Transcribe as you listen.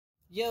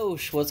Yo,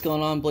 what's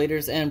going on,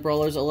 Bladers and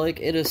Brawlers alike?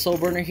 It is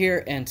Soulburner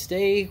here, and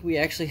today we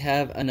actually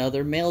have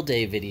another mail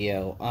day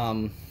video.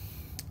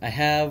 I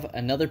have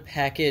another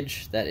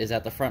package that is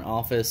at the front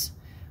office,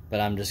 but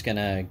I'm just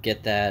gonna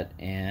get that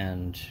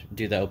and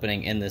do the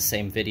opening in this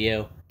same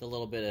video. The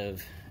little bit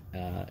of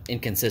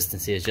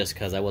inconsistency is just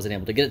because I wasn't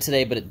able to get it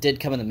today, but it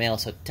did come in the mail,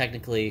 so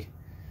technically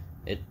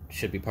it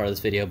should be part of this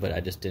video, but I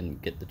just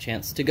didn't get the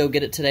chance to go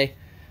get it today.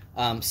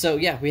 So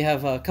yeah, we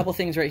have a couple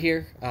things right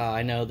here.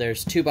 I know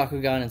there's 2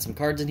 Bakugan and some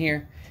cards in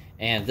here,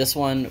 and this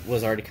one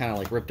was already kind of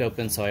like ripped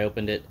open, so I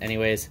opened it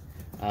anyways,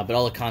 but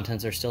all the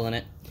contents are still in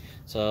it.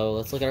 So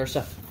let's look at our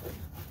stuff.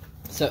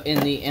 So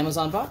in the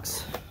Amazon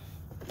box,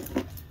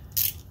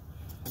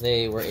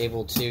 they were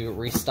able to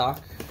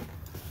restock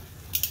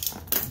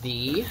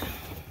the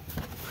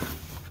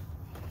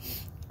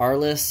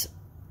Aurelus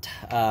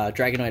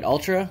Dragonoid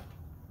Ultra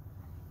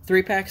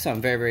 3-pack, so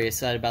I'm very, very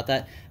excited about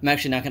that. I'm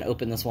actually not going to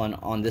open this one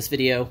on this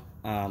video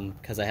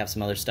because I have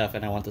some other stuff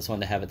and I want this one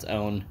to have its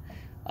own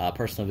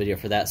personal video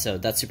for that, so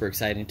that's super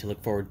exciting to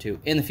look forward to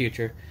in the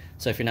future.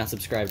 So if you're not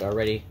subscribed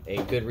already,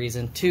 a good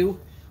reason to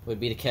would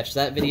be to catch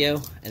that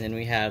video. And then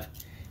we have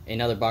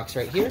another box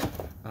right here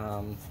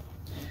from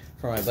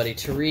my buddy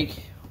Tariq.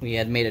 We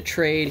had made a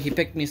trade. He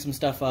picked me some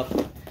stuff up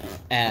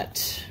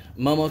at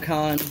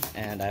MomoCon,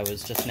 and I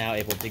was just now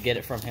able to get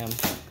it from him.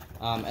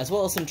 As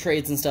well as some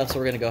trades and stuff, so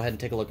we're going to go ahead and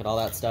take a look at all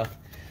that stuff.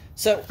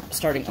 So,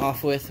 starting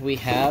off with, we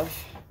have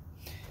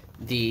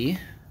the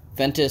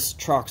Ventus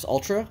Trox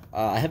Ultra.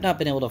 I have not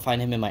been able to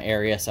find him in my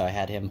area, so I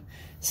had him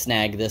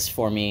snag this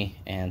for me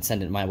and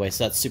send it my way,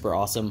 so that's super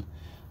awesome.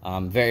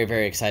 Very,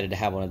 very excited to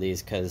have one of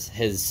these, because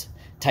his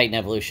Titan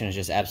evolution is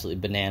just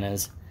absolutely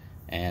bananas,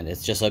 and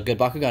it's just a good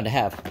Bakugan to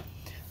have.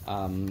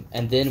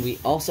 And then we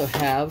also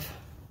have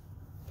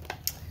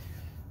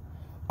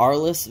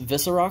Aurelus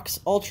Viscerox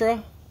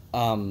Ultra.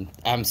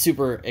 I'm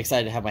super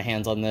excited to have my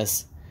hands on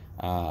this.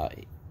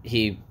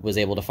 He was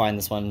able to find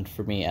this one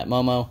for me at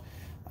Momo.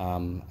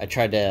 I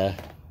tried to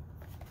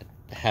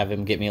have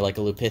him get me like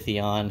a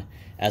Lupithion,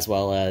 as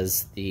well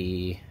as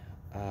the,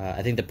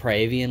 I think the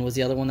Praevian was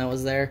the other one that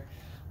was there,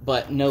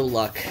 but no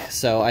luck.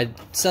 So I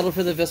settled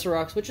for the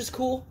Viscerox, which is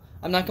cool.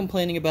 I'm not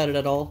complaining about it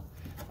at all.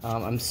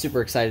 I'm super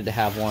excited to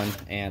have one,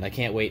 and I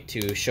can't wait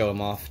to show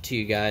him off to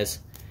you guys.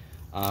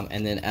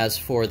 And then as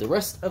for the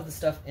rest of the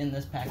stuff in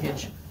this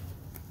package,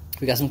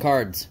 we got some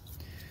cards.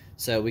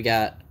 So we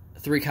got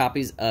 3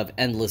 copies of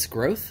Endless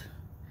Growth.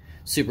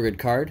 Super good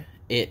card.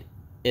 It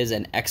is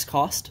an X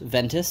cost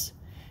Ventus.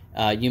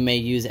 You may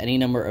use any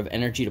number of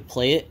energy to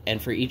play it,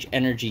 and for each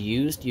energy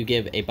used, you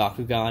give a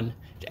Bakugan,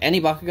 to any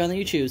Bakugan that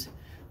you choose,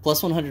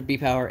 plus 100 B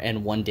power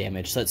and 1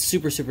 damage. So that's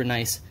super, super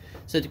nice.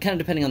 So kind of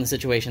depending on the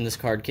situation, this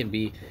card can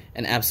be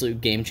an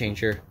absolute game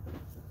changer.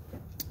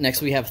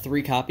 Next we have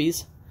 3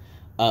 copies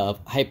of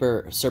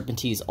Hyper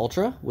Serpentese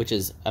Ultra, which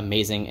is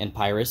amazing in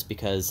Pyrus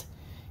because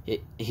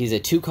he's a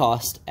 2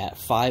 cost at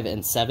 5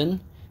 and 7,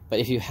 but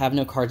if you have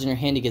no cards in your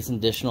hand, he gets an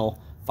additional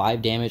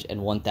 5 damage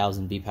and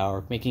 1000 B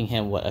power, making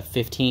him, what, a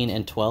 15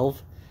 and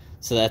 12?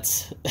 So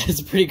that's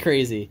pretty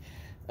crazy.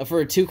 For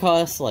a 2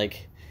 cost,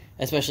 like,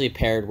 especially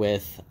paired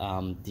with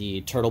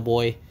the Turtle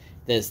Boy,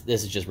 this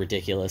is just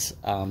ridiculous.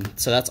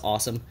 So that's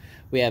awesome.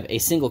 We have a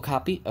single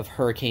copy of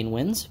Hurricane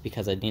Winds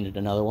because I needed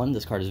another one.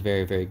 This card is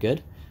very, very good.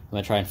 I'm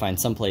going to try and find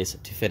some place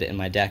to fit it in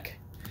my deck.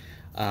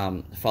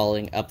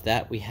 Following up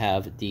that, we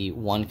have the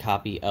 1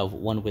 copy of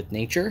One with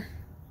Nature.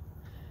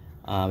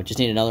 Just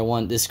need another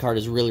one. This card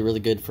is really, really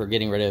good for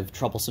getting rid of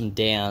Troublesome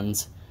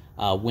Dans,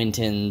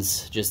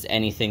 Wintons, just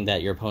anything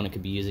that your opponent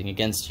could be using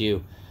against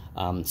you.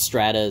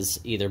 Stratas,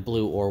 either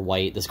blue or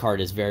white. This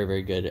card is very,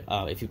 very good.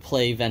 If you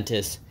play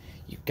Ventus,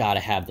 you've got to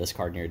have this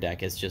card in your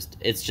deck. It's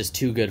just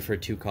too good for a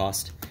 2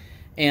 cost.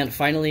 And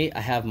finally, I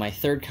have my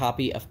 3rd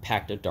copy of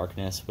Pact of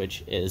Darkness,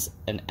 which is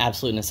an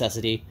absolute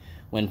necessity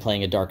when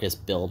playing a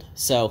Darkest build.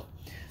 So,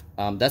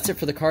 that's it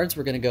for the cards.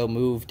 We're going to go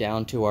move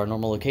down to our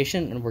normal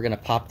location, and we're going to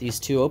pop these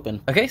 2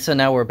 open. Okay, so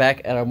now we're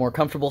back at a more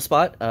comfortable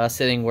spot,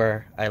 sitting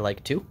where I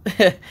like to.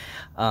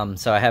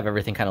 So I have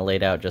everything kind of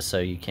laid out just so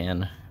you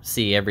can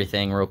see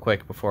everything real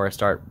quick before I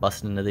start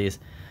busting into these.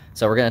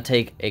 So we're going to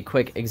take a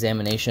quick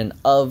examination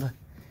of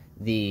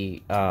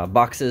the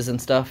boxes and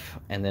stuff,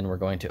 and then we're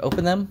going to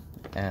open them.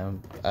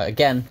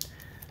 Again,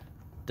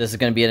 this is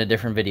going to be in a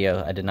different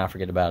video. I did not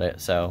forget about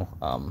it. So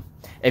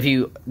if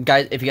you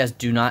guys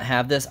do not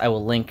have this, I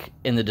will link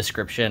in the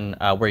description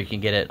where you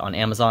can get it on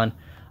Amazon.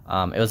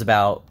 It was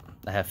about,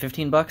 I have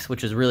 15 bucks,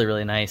 which is really,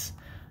 really nice.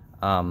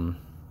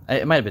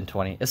 It might have been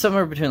 20. It's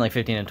somewhere between like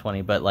 15 and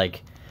 20, but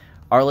like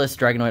Aurelus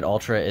Dragonoid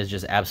Ultra is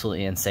just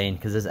absolutely insane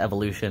because his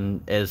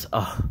evolution is,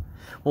 well,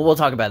 we'll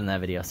talk about it in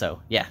that video.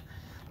 So yeah,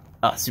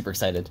 super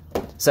excited.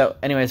 So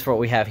anyways, for what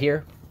we have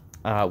here,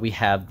 we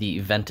have the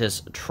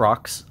Ventus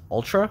Trox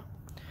Ultra,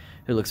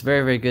 who looks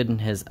very, very good in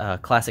his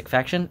classic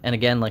faction. And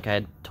again, like I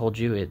had told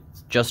you,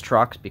 it's just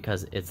Trox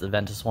because it's the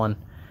Ventus one.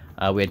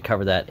 We had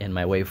covered that in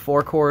my Wave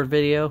 4 core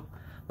video.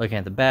 Looking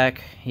at the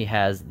back, he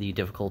has the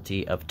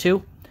difficulty of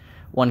 2,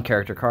 1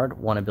 character card,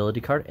 1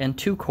 ability card, and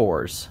 2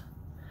 cores.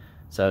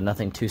 So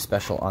nothing too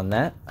special on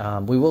that.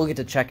 We will get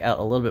to check out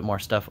a little bit more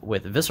stuff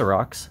with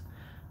Viserox.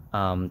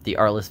 The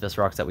Aurelus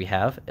Viserox that we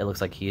have. It looks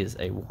like he is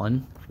a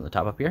 1 from the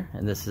top up here,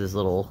 and this is his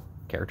little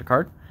character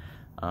card.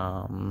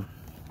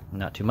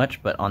 Not too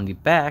much, but on the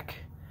back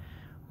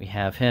we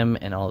have him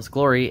in all his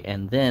glory,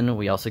 and then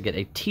we also get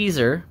a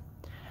teaser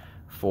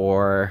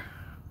for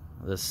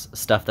this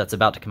stuff that's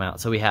about to come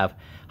out. So we have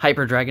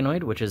Hyper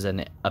Dragonoid, which is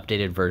an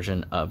updated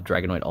version of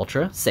Dragonoid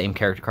Ultra. Same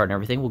character card and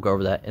everything. We'll go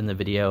over that in the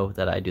video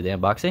that I do the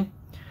unboxing.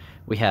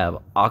 We have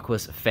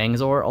Aquos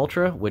Fangzor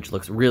Ultra, which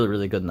looks really,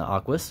 really good in the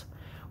Aquos.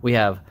 We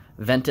have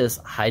Ventus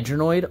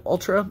Hydronoid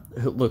Ultra,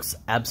 who looks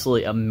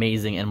absolutely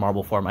amazing in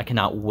marble form. I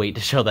cannot wait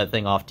to show that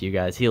thing off to you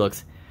guys. He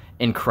looks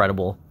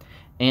incredible.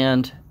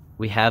 And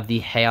we have the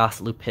Chaos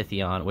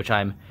Lupithion, which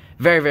I'm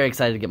very, very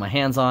excited to get my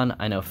hands on.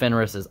 I know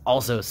Fenris is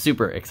also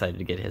super excited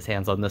to get his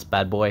hands on this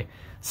bad boy.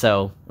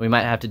 So we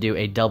might have to do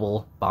a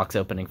double box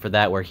opening for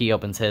that, where he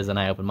opens his and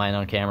I open mine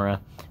on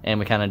camera, and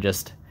we kind of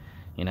just,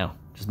 you know,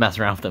 just mess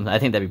around with them. I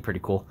think that'd be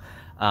pretty cool.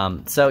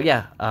 So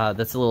yeah,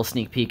 that's a little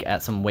sneak peek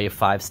at some Wave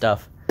 5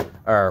 stuff.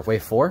 Or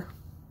Wave 4?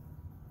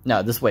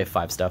 No, this is Wave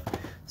 5 stuff.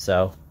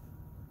 So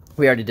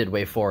we already did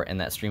Wave 4 in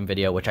that stream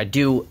video, which I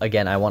do,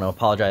 again, I want to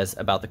apologize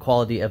about the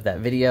quality of that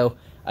video.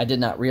 I did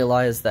not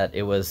realize that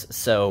it was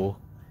so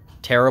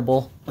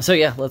terrible. So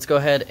yeah, let's go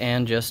ahead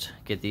and just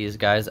get these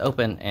guys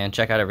open and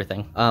check out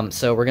everything.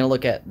 So we're going to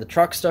look at the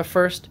truck stuff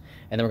first,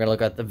 and then we're going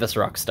to look at the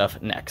Viserox stuff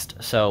next.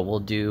 So we'll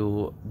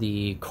do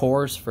the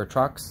cores for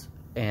trucks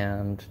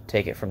and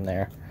take it from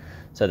there.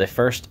 So the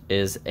first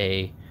is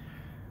a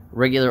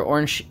regular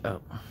orange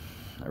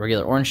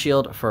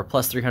shield for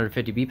plus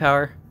 350 B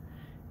power,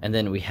 and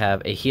then we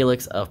have a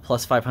helix of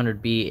plus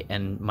 500 B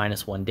and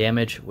minus 1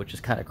 damage, which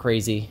is kind of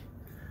crazy.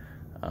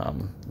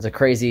 It's a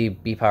crazy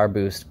B power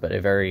boost, but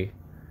a very,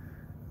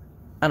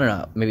 I don't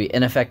know, maybe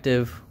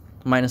ineffective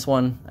minus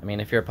 1. I mean,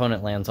 if your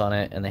opponent lands on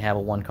it and they have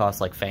a 1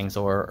 cost like Fangzor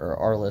or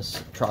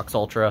Aurelus Trox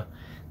Ultra,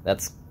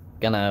 that's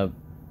gonna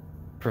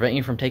prevent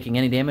you from taking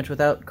any damage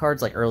without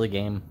cards like early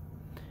game.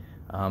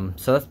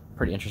 So that's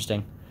pretty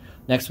interesting.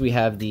 Next we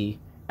have the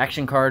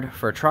action card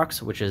for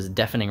Trox, which is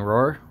Deafening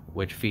Roar,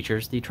 which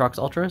features the Trox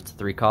Ultra. It's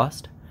 3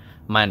 cost,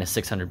 minus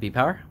 600 B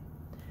power.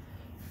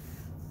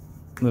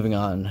 Moving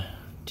on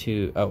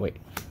to, oh wait.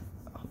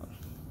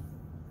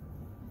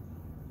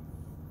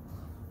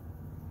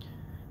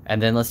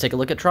 And then let's take a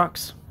look at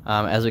Trox.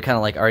 As we kind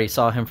of like already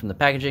saw him from the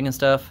packaging and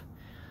stuff,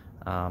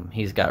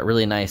 he's got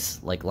really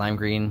nice like lime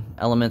green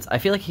elements. I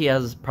feel like he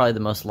has probably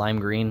the most lime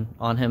green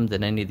on him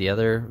than any of the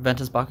other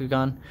Ventus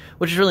Bakugan,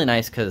 which is really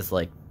nice because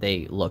like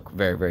they look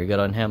very, very good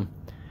on him.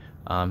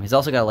 He's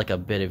also got like a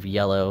bit of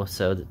yellow,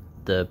 so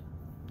the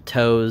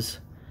toes,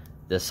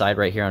 the side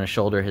right here on his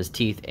shoulder, his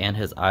teeth, and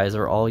his eyes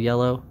are all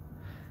yellow.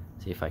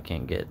 See if I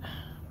can get...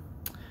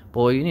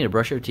 Boy, you need to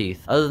brush your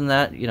teeth. Other than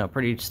that, you know,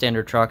 pretty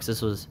standard Trox.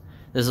 This is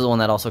the one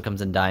that also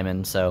comes in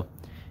diamond, so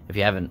if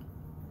you haven't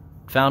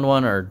found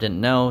one or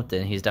didn't know,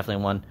 then he's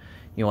definitely one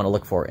you want to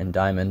look for in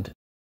diamond.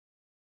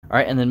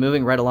 Alright, and then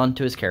moving right along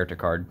to his character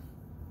card.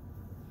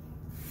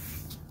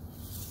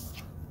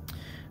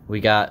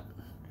 We got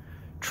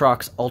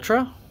Trox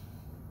Ultra.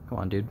 Come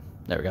on, dude.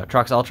 There we go.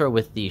 Trox Ultra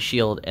with the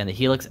shield and the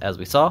helix, as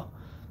we saw.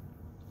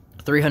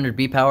 300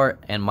 B power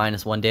and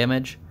minus 1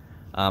 damage.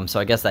 So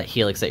I guess that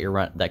helix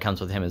that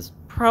comes with him is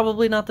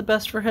probably not the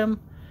best for him,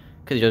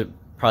 because you'll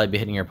probably be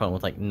hitting your opponent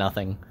with like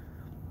nothing.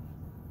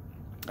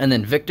 And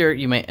then Victor,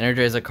 you may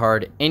energize a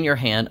card in your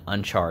hand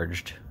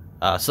uncharged.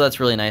 So that's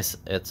really nice.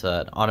 It's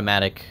an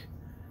automatic,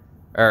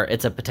 or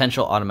it's a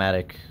potential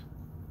automatic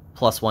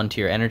 +1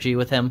 to your energy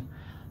with him.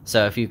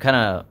 So if you kind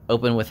of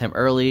open with him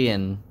early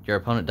and your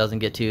opponent doesn't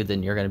get to,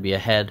 then you're going to be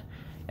ahead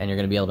and you're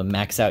going to be able to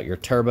max out your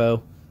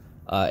turbo.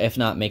 If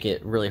not, make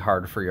it really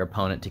hard for your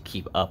opponent to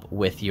keep up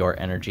with your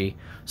energy.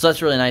 So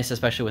that's really nice,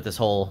 especially with this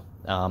whole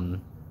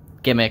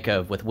gimmick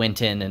of with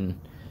Winton and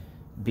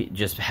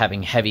just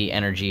having heavy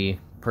energy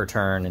per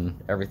turn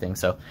and everything.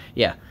 So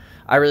yeah,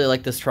 I really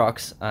like this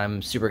Trox.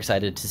 I'm super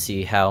excited to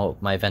see how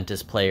my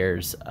Ventus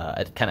players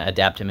kind of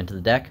adapt him into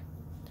the deck.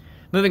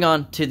 Moving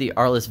on to the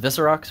Aurelus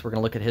Viserox, we're going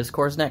to look at his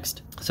cores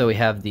next. So we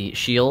have the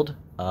shield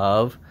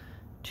of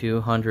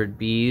 200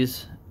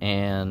 Bs,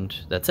 and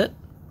that's it,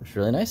 which is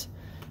really nice.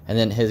 And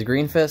then his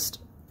Green Fist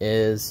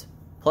is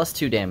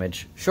 +2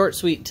 damage. Short,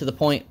 sweet, to the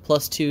point,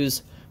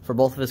 +2s for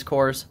both of his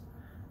cores.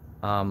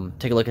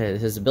 Take a look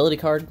at his ability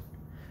card,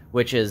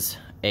 which is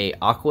a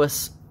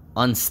Aquos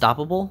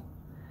Unstoppable,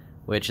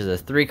 which is a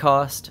 3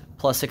 cost,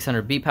 plus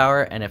 600 B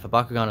power, and if a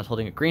Bakugan is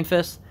holding a Green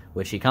Fist,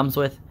 which he comes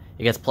with,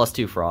 it gets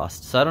 +2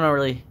 Frost. So I don't know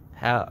really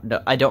how,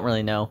 I don't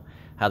really know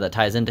how that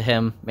ties into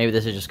him. Maybe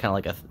this is just kind of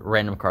like a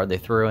random card they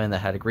threw in that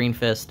had a Green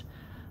Fist.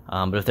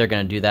 But if they're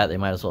going to do that, they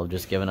might as well have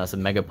just given us a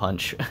Mega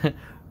Punch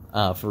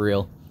for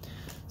real.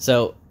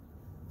 So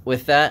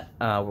with that,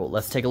 well,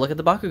 let's take a look at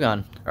the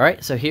Bakugan.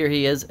 Alright, so here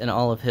he is in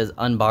all of his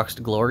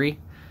unboxed glory.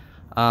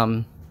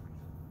 He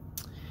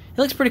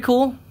looks pretty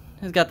cool.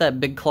 He's got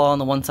that big claw on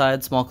the one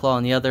side, small claw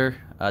on the other.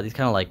 These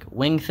kind of like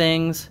wing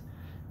things,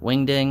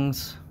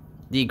 wingdings,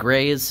 the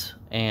grays,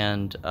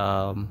 and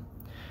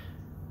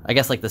I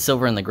guess like the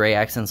silver and the gray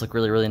accents look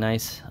really, really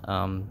nice.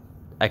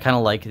 I kind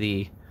of like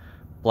the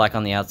black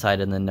on the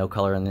outside and then no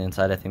color on the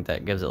inside. I think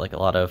that gives it like a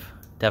lot of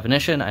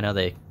definition. I know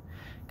they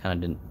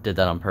kind of did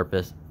that on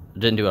purpose.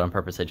 Didn't do it on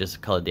purpose, they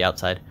just colored the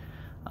outside.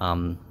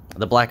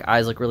 The black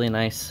eyes look really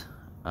nice.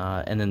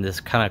 And then this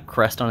kind of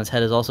crest on his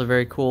head is also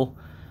very cool.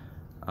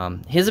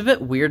 He's a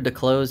bit weird to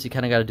close. You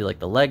kind of got to do like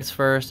the legs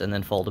first and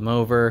then fold him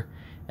over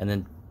and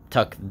then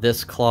tuck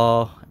this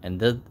claw and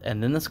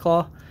then this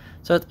claw.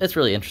 So it's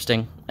really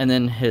interesting. And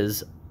then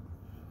his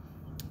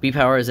B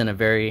power is in a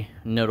very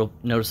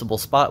noticeable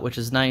spot, which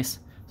is nice.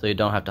 So you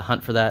don't have to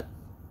hunt for that.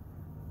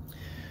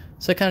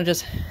 So it kind of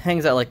just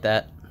hangs out like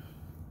that.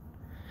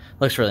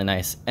 Looks really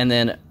nice. And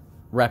then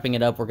wrapping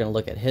it up, we're going to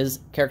look at his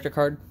character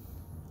card.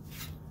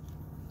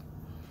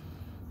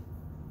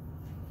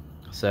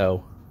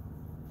 So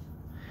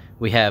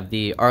we have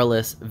the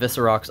Aurelus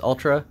Dragonoid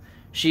Ultra,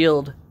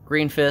 Shield,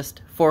 Green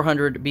Fist,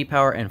 400 B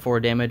power, and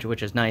 4 damage,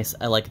 which is nice.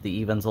 I like the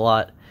evens a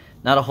lot.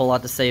 Not a whole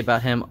lot to say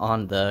about him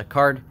on the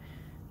card,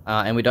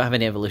 and we don't have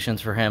any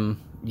evolutions for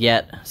him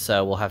yet,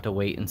 so we'll have to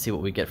wait and see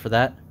what we get for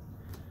that.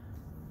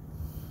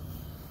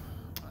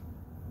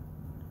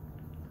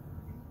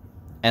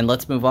 And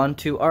let's move on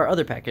to our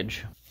other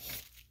package.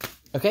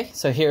 Okay,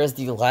 so here is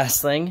the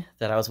last thing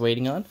that I was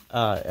waiting on.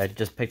 I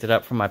just picked it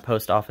up from my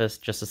post office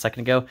just a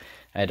second ago.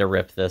 I had to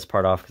rip this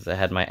part off because it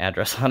had my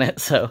address on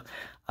it, so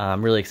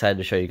I'm really excited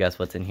to show you guys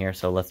what's in here.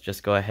 So let's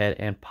just go ahead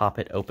and pop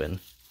it open.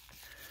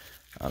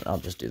 I'll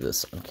just do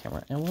this on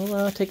camera, and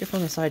we'll take it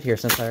from the side here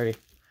since I already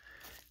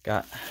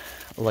got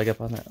a leg up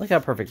on that. Look how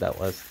perfect that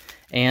was.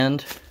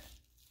 And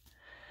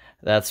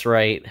that's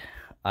right,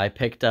 I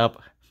picked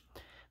up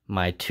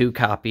my 2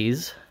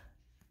 copies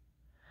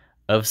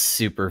of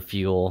Super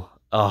Fuel.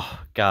 Oh,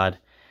 God.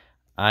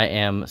 I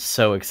am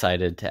so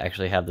excited to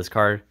actually have this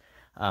card.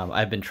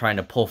 I've been trying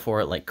to pull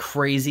for it like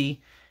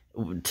crazy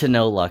to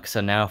no luck.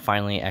 So now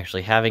finally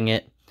actually having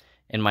it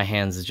in my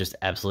hands is just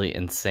absolutely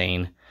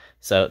insane.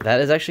 So that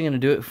is actually going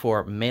to do it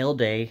for Mail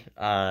Day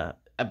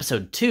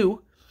episode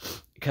 2,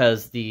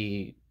 because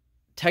the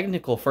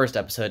technical first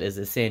episode is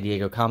the San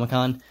Diego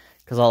Comic-Con,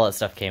 because all that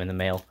stuff came in the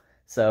mail.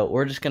 So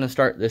we're just going to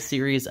start this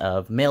series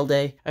of Mail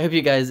Day. I hope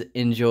you guys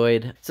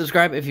enjoyed.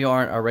 Subscribe if you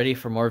aren't already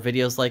for more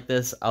videos like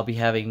this. I'll be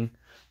having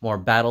more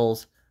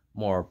battles,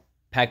 more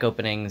pack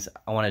openings.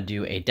 I want to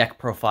do a deck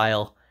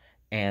profile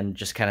and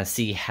just kind of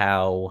see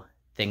how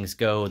things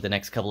go the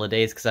next couple of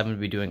days, because I'm going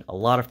to be doing a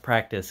lot of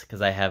practice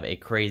because I have a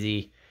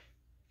crazy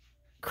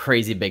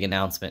big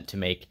announcement to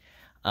make.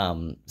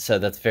 So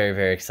that's very,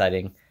 very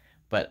exciting.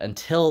 But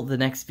until the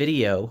next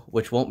video,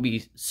 which won't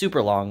be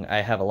super long,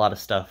 I have a lot of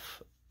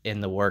stuff in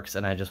the works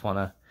and I just want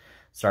to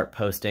start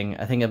posting.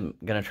 I think I'm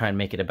going to try and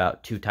make it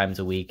about 2 times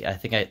a week. I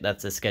think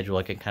that's a schedule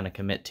I can kind of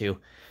commit to.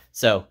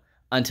 So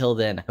until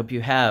then, I hope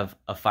you have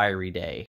a fiery day.